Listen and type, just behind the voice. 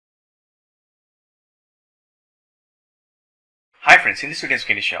Hi friends, in this video I'm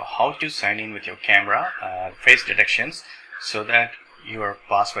going to show how to sign in with your camera face detections so that your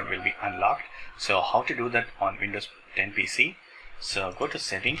password will be unlocked. So how to do that on Windows 10 PC. So go to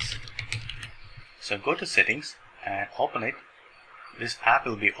settings. And open it. This app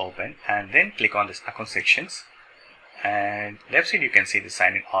will be open and then click on this account sections, and left side you can see the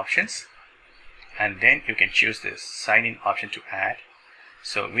sign in options, and then you can choose this sign in option to add.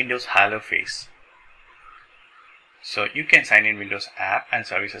 So Windows Hello Face. So you can sign in Windows app and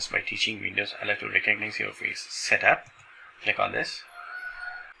services by teaching Windows Hello to recognize your face. Setup. Click on this.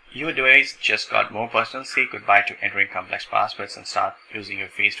 Your device just got more personal. Say goodbye to entering complex passwords and start using your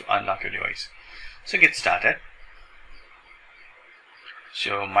face to unlock your device. So get started.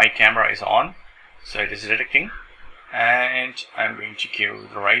 So my camera is on, so it is detecting, and I'm going to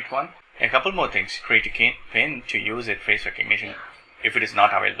give the right one. A couple more things. Create a pin to use it face recognition if it is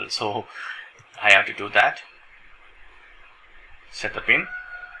not available. So I have to do that. Set the pin,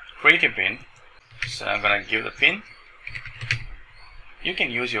 create a pin. So I'm gonna give the pin. You can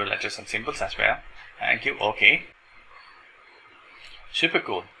use your letters and symbols as well, and give OK. Super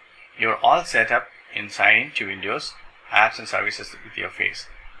cool. You're all set up in sign in to Windows apps and services with your face.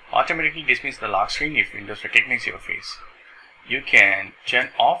 Automatically dismiss the lock screen if Windows recognizes your face. You can turn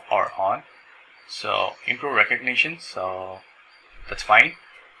off or on, so improve recognition, so that's fine.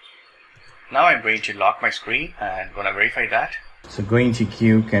 Now I'm going to lock my screen and gonna verify that. So going to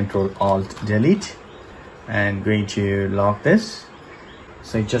Q Control Alt Delete and going to lock this.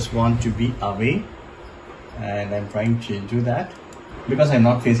 So I just want to be away, and I'm trying to do that because I'm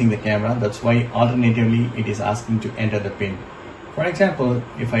not facing the camera. That's why alternatively it is asking to enter the pin. For example,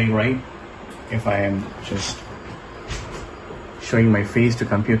 if I am just showing my face to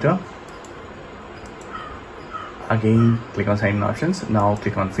computer, again click on sign in options. Now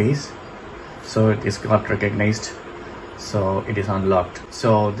click on face. So it is got recognized, so it is unlocked.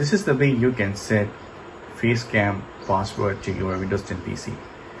 So this is the way you can set face cam password to your Windows 10 PC.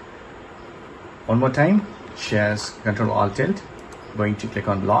 One more time, just Control Alt Tilt, going to click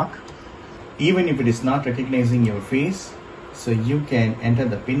on lock. Even if it is not recognizing your face, so you can enter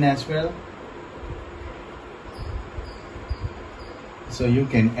the pin as well. So you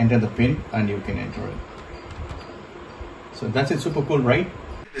can enter the pin and you can enter it. So that's it. Super cool, right?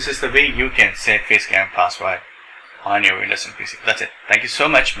 This is the way you can set face cam password on your Windows 10 PC. That's it. Thank you so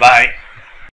much. Bye.